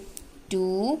കൊടുത്തു,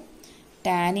 2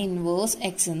 tan ഇൻവേഴ്സ്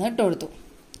എക്സ് എന്ന് ഇട്ട് കൊടുത്തു.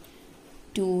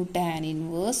 2 tan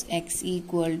inverse X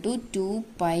equal to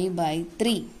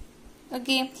 2π/3.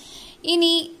 Okay,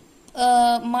 ഇനി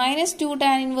 -2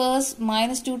 tan ഇൻവേഴ്സ്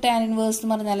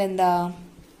എന്ന് പറഞ്ഞാൽ എന്താ,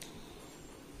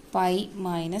 പൈ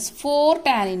മൈനസ് 4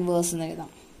 tan ഇൻവേഴ്സ് എന്ന്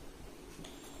എഴുതാം,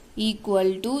 ഈക്വൽ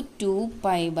ടു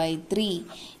 2π/3.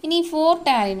 ഇനി 4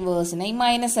 tan ഇൻവേഴ്സിനെ ഈ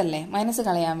മൈനസ് അല്ലേ, മൈനസ്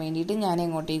കളയാൻ വേണ്ടിയിട്ട് ഞാൻ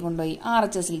എങ്ങോട്ടേക്ക് കൊണ്ടുപോയി,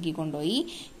 RHSലേക്ക് കൊണ്ടുപോയി.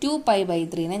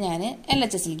 2π/3നെ ഞാൻ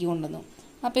LHSലേക്ക് കൊണ്ടുവന്നു.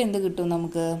 അപ്പോൾ എന്ത് കിട്ടും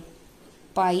നമുക്ക്,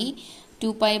 പൈ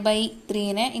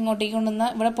 2π/3നെ ഇങ്ങോട്ടേക്ക് കൊണ്ടുവന്ന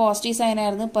ഇവിടെ പോസിറ്റീവ് സൈൻ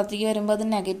ആയിരുന്നു, ഇപ്പത്തേക്ക് വരുമ്പോൾ അത്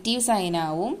നെഗറ്റീവ് സൈൻ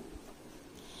ആവും.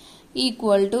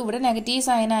 ഈക്വൽ ടു ഇവിടെ നെഗറ്റീവ്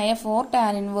സൈൻ ആയ 4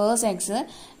 tan ഇൻവേഴ്സ് എക്സ്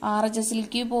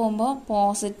RHSലേക്ക് പോകുമ്പോൾ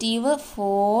പോസിറ്റീവ്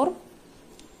 4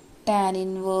 tan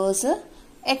ഇൻവേഴ്സ്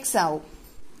എക്സ് ആവും.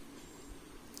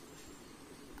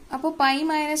 അപ്പോൾ pi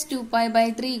minus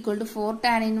 2π/3 equal to 4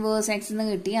 tan inverse X എന്ന്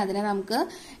കിട്ടി. അതിനെ നമുക്ക്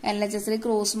LHSൽ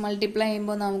ക്രോസ് മൾട്ടിപ്ലൈ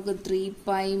ചെയ്യുമ്പോൾ നമുക്ക് 3π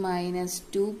മൈനസ്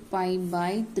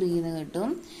 2π/3 എന്ന് കിട്ടും.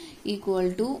 Equal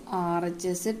to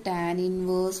RHS tan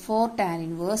inverse 4 tan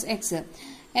inverse X.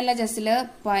 LHSൽ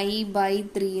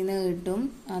π/3 എന്ന് കിട്ടും.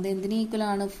 അതെന്തിന് ഈക്വൽ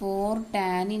ആണ്, 4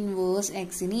 tan ഇൻവേഴ്സ്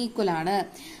എക്സിന് ഈക്വൽ ആണ്.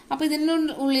 അപ്പോൾ ഇതിൻ്റെ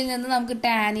ഉള്ളിൽ നിന്ന് നമുക്ക്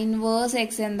tan ഇൻവേഴ്സ്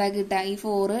എക്സ് എന്താ കിട്ടുക, ഈ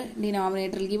 4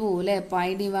 ഡിനോമിനേറ്ററിലേക്ക് പോകും അല്ലേ,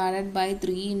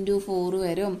 π/3 × 4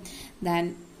 വരും. ദാൻ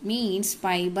മീൻസ്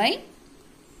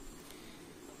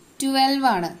π/12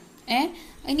 ആണ്.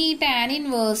 ഇനി ഈ tan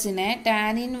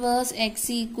inverse X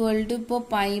equal to ഇപ്പോൾ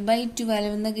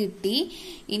π/12 എന്ന് കിട്ടി.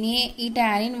 ഇനി ഈ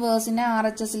tan ഇൻവേഴ്സിനെ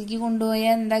RHSലേക്ക്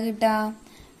കൊണ്ടുപോയാൽ എന്താ കിട്ടുക,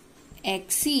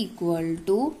 എക്സ് ഈക്വൽ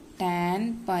ടു tan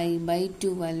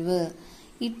π/12.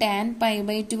 ഈ tan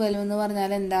π/12 എന്ന്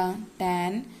പറഞ്ഞാൽ എന്താ,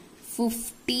 tan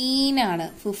 15 ആണ്,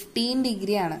 15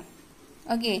 ഡിഗ്രി ആണ്.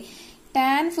 ഓക്കെ,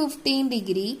 tan 15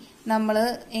 ഡിഗ്രി നമ്മൾ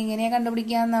എങ്ങനെയാണ്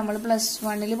കണ്ടുപിടിക്കുക, നമ്മൾ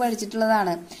 +1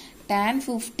 പഠിച്ചിട്ടുള്ളതാണ്. tan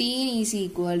 15 ഈസ്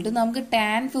ഈക്വൽ ടു, നമുക്ക്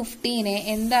tan 15നെ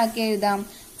എന്താക്കി എഴുതാം,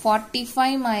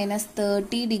 45 മൈനസ്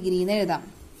 30 ഡിഗ്രി എന്ന് എഴുതാം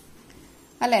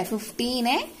അല്ലേ.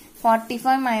 15നെ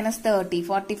 45 മൈനസ് 30,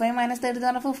 45 മൈനസ് 30 എന്ന്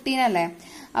പറഞ്ഞാൽ 15 അല്ലേ.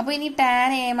 അപ്പോൾ ഇനി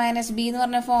tan a മൈനസ് ബി എന്ന്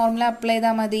പറഞ്ഞ ഫോർമുല അപ്ലൈ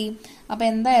ചെയ്താൽ മതി. അപ്പോൾ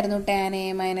എന്തായിരുന്നു tan a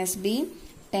minus B,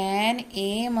 tan a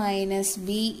minus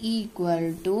B equal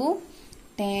to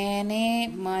tan a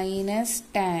minus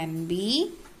tan b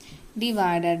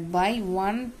divided by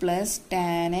 1 plus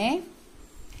tan a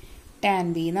tan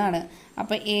b എന്നാണ്.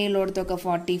 അപ്പോൾ എയിലോടത്തൊക്കെ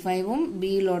 45ഉം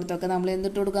ബിയിലോടത്തൊക്കെ നമ്മൾ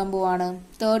എന്തിട്ട് കൊടുക്കാൻ പോവാണ്,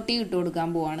 30 ഇട്ട് കൊടുക്കാൻ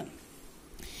പോവാണ്.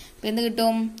 അപ്പോൾ എന്ത്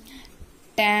കിട്ടും,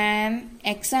 tan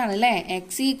എക്സ് ആണ് അല്ലേ,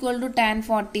 X equal to tan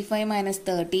 45 minus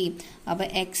 30. അപ്പോൾ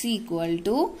X equal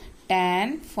to tan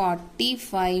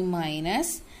 45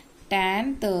 minus tan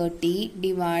 30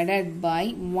 divided by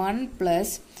 1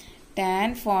 plus tan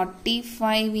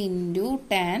 45 into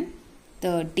tan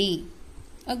 30.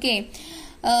 Okay,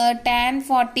 tan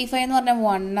 45 എന്ന് പറഞ്ഞാൽ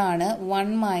 1 ആണ്.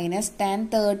 1 മൈനസ് tan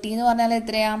 30 എന്ന് പറഞ്ഞാൽ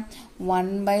എത്രയാ,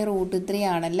 1/√3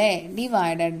 ആണല്ലേ,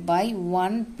 ഡിവൈഡഡ് ബൈ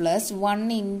 1 പ്ലസ് 1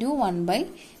 ഇൻറ്റു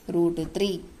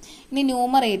 1/√3. ഇനി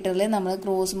ന്യൂമറേറ്ററിൽ നമ്മൾ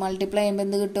ക്രോസ് മൾട്ടിപ്ലൈ ചെയ്യുമ്പോൾ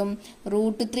എന്ത് കിട്ടും,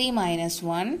 √3 minus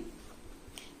 1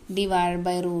 divided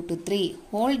by √3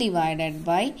 whole divided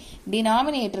by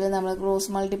denominator നമ്മൾ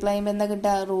ക്രോസ് മൾട്ടിപ്ലൈ ചെയ്യുമ്പോൾ എന്താ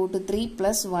കിട്ടുക, √3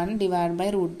 plus 1 divided by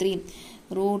 √3,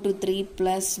 √3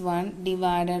 plus 1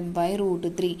 divided by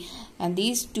 √3, and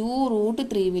these two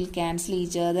 √3 will cancel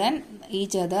each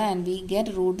other and we get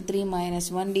 √3 minus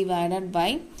 1 divided by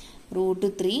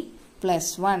 √3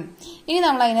 +1. ഇനി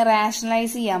നമ്മൾ അതിനെ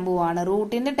റാഷണലൈസ് ചെയ്യാൻ പോവാണ്.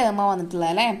 റൂട്ടിന്റെ ടേമാ വന്നിട്ടുള്ളത്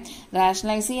അല്ലെ.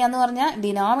 റാഷണലൈസ് ചെയ്യാന്ന് പറഞ്ഞാൽ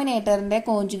ഡിനോമിനേറ്ററിന്റെ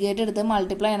കോൺജുഗേറ്റ് എടുത്ത്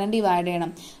മൾട്ടിപ്ലൈ ചെയ്യണം, ഡിവൈഡ്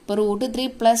ചെയ്യണം. ഇപ്പൊ √3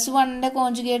 + 1ന്റെ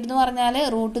കോൺജുഗേറ്റ് എന്ന് പറഞ്ഞാൽ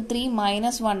 √3 -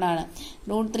 1 ആണ്.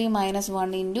 √3 - 1 ×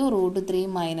 √3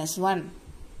 - 1.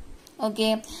 ഓക്കെ.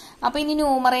 അപ്പൊ ഇനി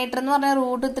ന്യൂമറേറ്റർ എന്ന് പറഞ്ഞാൽ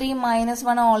 √3 -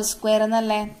 1 ഹോൾ സ്ക്വയർ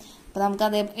എന്നല്ലേ. അപ്പൊ നമുക്ക്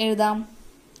അത് എഴുതാം.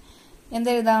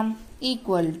 എന്തെഴുതാം?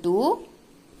 Equal to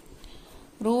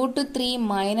 √3 -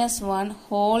 1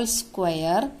 whole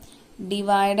square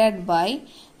divided by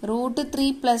 √3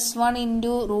 + 1 ×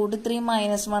 √3 -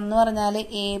 1 എന്ന് പറഞ്ഞാൽ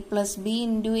a + b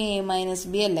 × a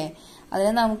 - b അല്ലേ.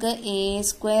 അതിന് നമുക്ക് a²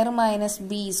 -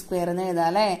 b² എന്ന് എഴുതാം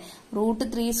അല്ലെ.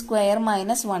 √3² -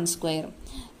 1²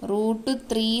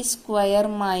 √3² -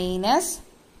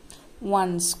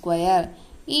 1²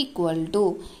 ഈക്വൽ ടു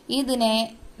ഇതിനെ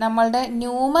നമ്മളുടെ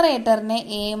ന്യൂമറേറ്ററിനെ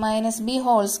a - b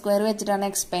ഹോൾ സ്ക്വയർ വെച്ചിട്ടാണ്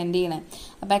എക്സ്പാൻഡ് ചെയ്യണത്.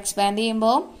 അപ്പൊ എക്സ്പാൻഡ്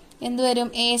ചെയ്യുമ്പോൾ എന്ത് വരും?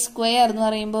 a² എന്ന്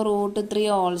പറയുമ്പോൾ √3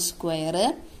 ഹോൾ സ്ക്വയർ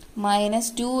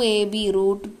 -2ab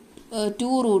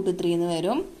 √2√3 എന്ന്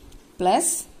വരും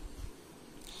പ്ലസ്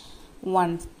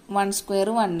 1²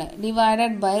 1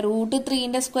 ഡിവൈഡഡ് ബൈ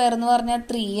 √3ന്റെ സ്ക്വയർ എന്ന് പറഞ്ഞാൽ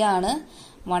 3 ആണ്.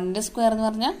 1ന്റെ സ്ക്വയർ എന്ന്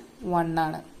പറഞ്ഞാൽ 1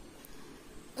 ആണ്.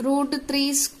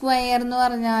 √3² എന്ന്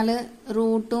പറഞ്ഞാൽ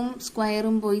റൂട്ടും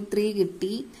സ്ക്വയറും പോയി 3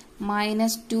 കിട്ടി.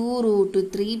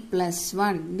 -2√3 +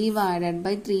 1 ഡിവൈഡഡ്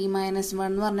ബൈ 3 - 1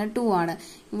 എന്ന് പറഞ്ഞാൽ 2 ആണ്.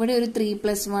 ഇവിടെ ഒരു 3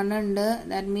 + 1 ഉണ്ട്.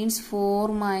 ദാറ്റ് മീൻസ് 4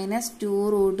 -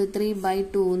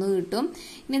 2√3/2 എന്ന് കിട്ടും.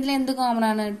 ഇനി ഇതിൽ എന്ത് കോമൺ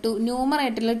ആണ്?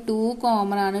 ന്യൂമറേറ്ററിൽ 2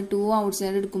 കോമൺ ആണ്. 2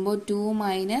 ഔട്ട്സൈഡ് എടുക്കുമ്പോൾ 2 -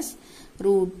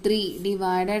 √3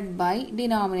 ഡിവൈഡഡ് ബൈ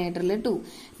ഡിനോമിനേറ്ററിൽ 2.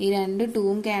 ഈ രണ്ട്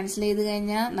 2ഉം ക്യാൻസൽ ചെയ്ത്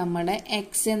കഴിഞ്ഞാൽ നമ്മുടെ x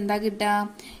എന്താ കിട്ടുക?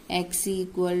 x =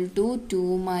 2 -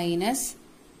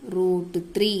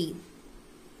 √3.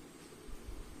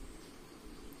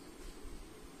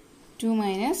 2 -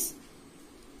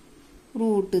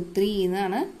 √3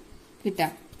 എന്നാണ് കിട്ടുക.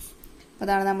 അപ്പോൾ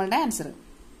അതാണ് നമ്മളുടെ answer.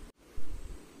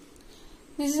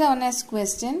 This is our next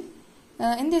question.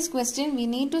 In this question, we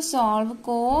need to solve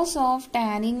cos of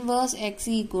tan inverse x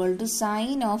equal to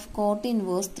sin of cot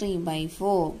inverse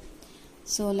 3/4.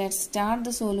 So let's start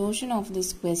the solution of this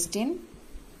question.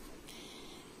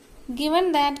 Given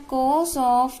that cos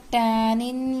of tan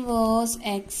inverse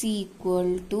x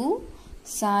equal to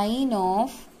sin of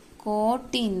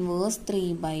cot inverse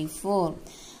 3/4.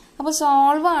 അപ്പോൾ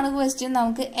solve ആണ് question.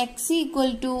 നമുക്ക് x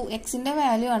equal to എക്സിന്റെ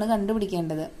value ആണ്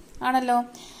കണ്ടുപിടിക്കേണ്ടത് ആണല്ലോ.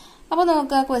 അപ്പോൾ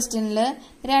നോക്കുക, ക്വസ്റ്റ്യനിൽ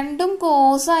രണ്ടും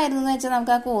കോസ് ആയിരുന്നു എന്ന് വെച്ചാൽ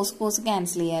നമുക്ക് ആ കോസ്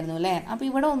ക്യാൻസൽ ചെയ്യായിരുന്നു അല്ലേ. അപ്പോൾ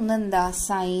ഇവിടെ ഒന്ന് എന്താ?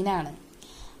 സൈനാണ്.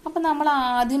 അപ്പം നമ്മൾ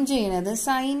ആദ്യം ചെയ്യുന്നത്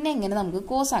സൈനിനെ എങ്ങനെ നമുക്ക്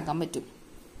കോസ് ആക്കാൻ പറ്റും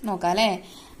നോക്കാം അല്ലേ.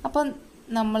 അപ്പം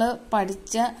നമ്മൾ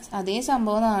പഠിച്ച അതേ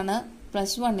സംഭവമാണ്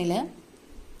 +1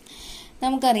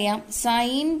 നമുക്കറിയാം.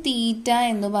 സൈൻ തീറ്റ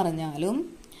എന്ന് പറഞ്ഞാലും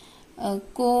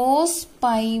cos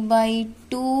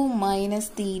π/2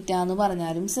 - തീറ്റ എന്ന്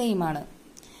പറഞ്ഞാലും സെയിം ആണ്.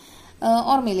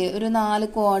 ഓർമ്മയില്ലേ? ഒരു 4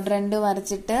 ക്വാഡ്രന്റ്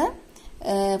വരച്ചിട്ട്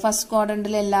ഫസ്റ്റ്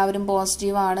ക്വാഡ്രന്റിൽ എല്ലാവരും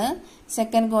പോസിറ്റീവ് ആണ്.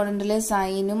 സെക്കൻഡ് ക്വാഡ്രന്റിൽ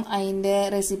സൈനും അതിന്റെ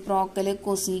റെസിപ്രോക്കൽ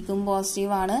കൊസീക്കും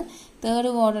പോസിറ്റീവ് ആണ്. തേർഡ്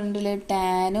ക്വാഡ്രന്റിൽ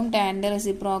ടാനും ടാനിന്റെ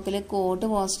റെസിപ്രോക്കൽ കോട്ട്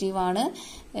പോസിറ്റീവ് ആണ്.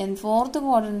 ഫോർത്ത്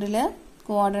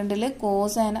ക്വാഡ്രന്റിൽ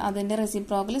കോസ് ആൻഡ് അതിന്റെ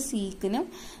റെസിപ്രോക്കൽ സീക്കിനും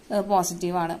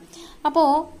പോസിറ്റീവ് ആണ്. അപ്പോൾ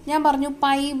ഞാൻ പറഞ്ഞു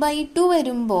π/2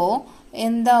 വരുമ്പോ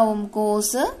എന്താവും?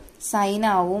 കോസ് സൈൻ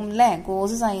ആവും അല്ലെ.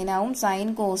 കോസ് സൈൻ ആവും, സൈൻ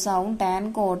കോസ് ആവും, ടാൻ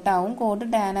കോട്ടാവും, കോട്ട്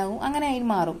ടാൻ ആവും, അങ്ങനെ ആയി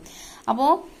മാറും. അപ്പോ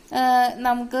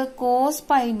നമുക്ക് കോസ്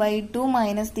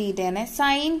π/2 - തീറ്റനെ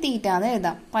സൈൻ തീറ്റ എന്ന്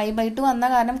എഴുതാം. π/2 വന്ന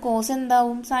കാരണം കോസ്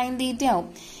എന്താവും? സൈൻ തീറ്റ ആവും.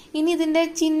 ഇനി ഇതിന്റെ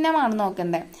ചിഹ്നമാണ്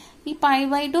നോക്കണ്ടേ. ഈ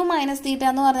π/2 - തീറ്റ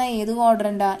എന്ന് പറഞ്ഞാൽ ഏത്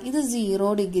ക്വാഡ്രന്റാ? ഇത് 0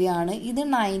 ഡിഗ്രി ആണ്, ഇത്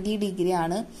 90 ഡിഗ്രി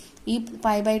ആണ്. ഈ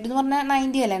π/2 എന്ന് പറഞ്ഞാൽ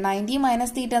 90 അല്ലേ. 90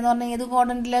 - തീറ്റ എന്ന് പറഞ്ഞാൽ ഏത്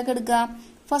ക്വാഡ്രന്റിലേക്ക് എടുക്കുക?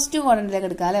 ഫസ്റ്റ് ക്വാഡ്രന്റിലേക്ക്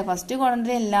എടുക്കുക അല്ലെ. ഫസ്റ്റ്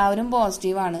ക്വാഡ്രന്റിൽ എല്ലാവരും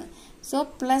പോസിറ്റീവ് ആണ്. So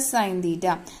plus sine theta.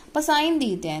 അപ്പൊ സൈൻ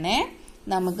തീറ്റനെ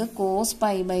നമുക്ക് കോസ്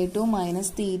π/2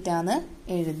 - തീറ്റ എന്ന്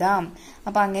എഴുതാം.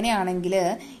 അപ്പൊ അങ്ങനെയാണെങ്കിൽ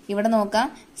ഇവിടെ നോക്കാം,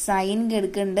 സൈൻ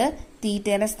കിടക്കുന്നുണ്ട്.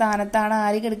 തീറ്റയുടെ സ്ഥാനത്താണ്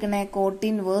ആര് കിടക്കണേ? കോട്ട്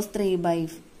ഇൻവേഴ്സ്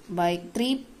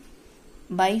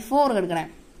 3/4 കിടക്കണേ.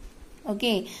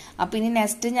 ഓക്കെ. അപ്പൊ ഇനി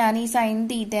നെക്സ്റ്റ് ഞാൻ ഈ സൈൻ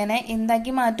തീറ്റനെ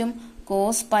എന്താക്കി മാറ്റും?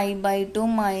 കോസ്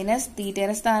π/2 -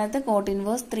 തീറ്റയുടെ സ്ഥാനത്ത് കോട്ട്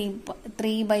ഇൻവേഴ്സ്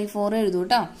 3/4 എഴുതൂ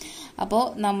കേട്ടോ. അപ്പോൾ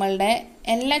നമ്മളുടെ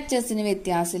LHSന്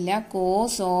വ്യത്യാസമില്ല.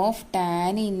 Cos of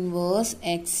tan inverse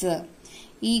X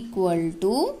equal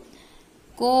to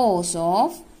cos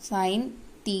of sine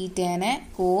തീറ്റനെ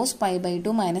cos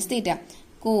π/2 - theta.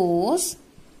 Cos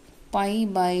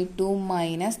π/2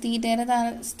 - തീറ്റയുടെ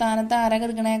സ്ഥാനത്ത് ആരാ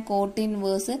കിടക്കണേ? കോട്ട്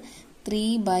ഇൻവേഴ്സ്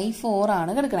 3/4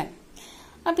 ആണ് കിടക്കണേ.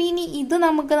 അപ്പൊ ഇനി ഇത്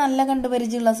നമുക്ക് നല്ല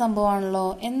കണ്ടുപരിചയമുള്ള സംഭവമാണല്ലോ.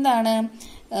 എന്താണ്?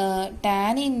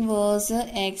 Tan inverse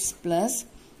X plus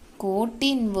cot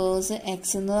inverse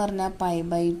X എന്ന് പറഞ്ഞാൽ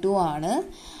π/2 ആണ്.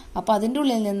 അപ്പോൾ അതിൻ്റെ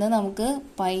ഉള്ളിൽ നിന്ന് നമുക്ക്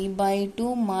π/2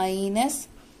 മൈനസ്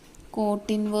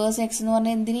കോട്ട് ഇൻവേഴ്സ് എക്സ് എന്ന്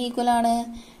പറഞ്ഞാൽ എന്തിന് ഈക്വൽ ആണ്?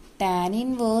 ടാൻ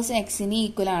ഇൻവേഴ്സ് എക്സിന്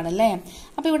ഈക്വൽ ആണ് അല്ലേ.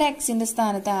 അപ്പോൾ ഇവിടെ എക്സിൻ്റെ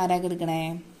സ്ഥാനത്ത് ആരാ കിടക്കണേ?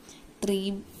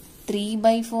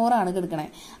 3/4 ആണ് കിടക്കണേ.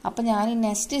 അപ്പം ഞാൻ ഈ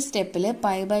നെക്സ്റ്റ് സ്റ്റെപ്പിൽ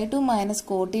π/2 മൈനസ്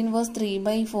കോട്ട് ഇൻവേഴ്സ്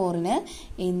 3/4ന്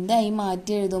എന്തായി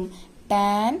മാറ്റി എഴുതും?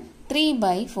 ടാൻ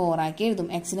 3/4 ആക്കി എഴുതും.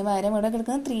 എക്സിന് പകരം ഇവിടെ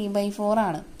കിടക്കുന്നത് 3/4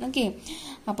 ആണ്. ഓക്കെ,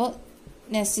 അപ്പോൾ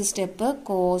next step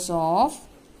cos of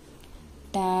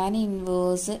tan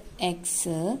inverse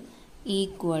X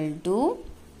equal to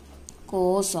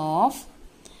cos of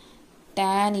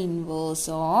tan inverse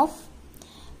of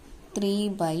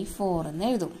 3/4 എന്ന്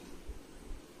എഴുതും.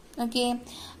 ഓക്കെ,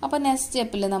 അപ്പോൾ നെക്സ്റ്റ്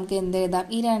സ്റ്റെപ്പിൽ നമുക്ക് എന്ത് എഴുതാം?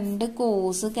 ഈ രണ്ട്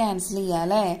കോസ് ക്യാൻസൽ ചെയ്യാം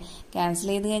അല്ലേ. ക്യാൻസൽ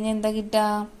ചെയ്ത് കഴിഞ്ഞാൽ എന്താ കിട്ടുക?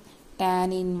 Tan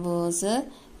inverse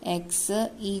X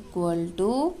equal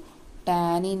to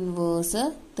tan inverse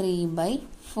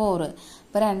 3/4.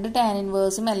 അപ്പോൾ രണ്ട് ടാൻ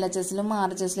ഇൻവേഴ്സും LHSലും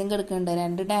RHSലും കിടക്കുന്നുണ്ട്.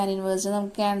 രണ്ട് ടാൻ ഇൻവേഴ്സ്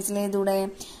നമുക്ക് ക്യാൻസൽ ചെയ്തൂടെ?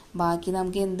 ബാക്കി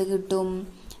നമുക്ക് എന്ത് കിട്ടും?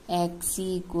 എക്സ്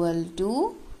ഈക്വൽ ടു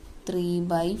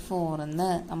 3/4 എന്ന്.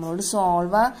 നമ്മളോട്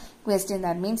സോൾവ് ആ ക്വസ്റ്റ്യൻ,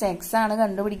 ദാറ്റ് മീൻസ് എക്സ് ആണ്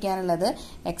കണ്ടുപിടിക്കാനുള്ളത്.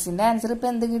 എക്സിൻ്റെ ആൻസർ ഇപ്പം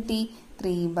എന്ത് കിട്ടി?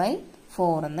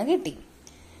 3/4 എന്ന് കിട്ടി.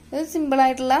 ഇത്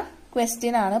സിമ്പിളായിട്ടുള്ള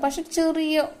ക്വസ്റ്റ്യൻ ആണ്, പക്ഷെ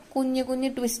ചെറിയ കുഞ്ഞു കുഞ്ഞു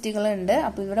ട്വിസ്റ്റുകളുണ്ട്.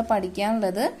 അപ്പോൾ ഇവിടെ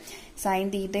പഠിക്കാനുള്ളത് sine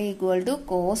theta equal to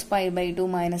cos π/2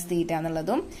 minus theta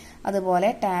എന്നുള്ളതും, അതുപോലെ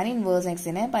tan inverse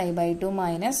എക്സിനെ π/2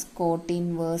 minus cot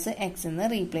inverse X എന്ന്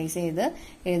റീപ്ലേസ് ചെയ്ത്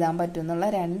എഴുതാൻ പറ്റുമെന്നുള്ള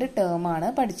രണ്ട് ടേമാണ്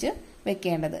പഠിച്ച്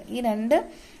വെക്കേണ്ടത്. ഈ രണ്ട്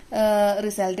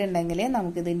റിസൾട്ട് ഉണ്ടെങ്കിൽ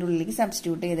നമുക്ക് ഇതിൻ്റെ ഉള്ളിലേക്ക്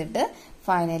സബ്സ്റ്റിറ്റ്യൂട്ട് ചെയ്തിട്ട്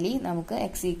ഫൈനലി നമുക്ക്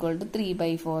എക്സ് ഈക്വൽ ടു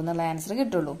 3/4 എന്നുള്ള ആൻസർ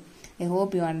കിട്ടുള്ളൂ. I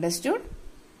hope you understood.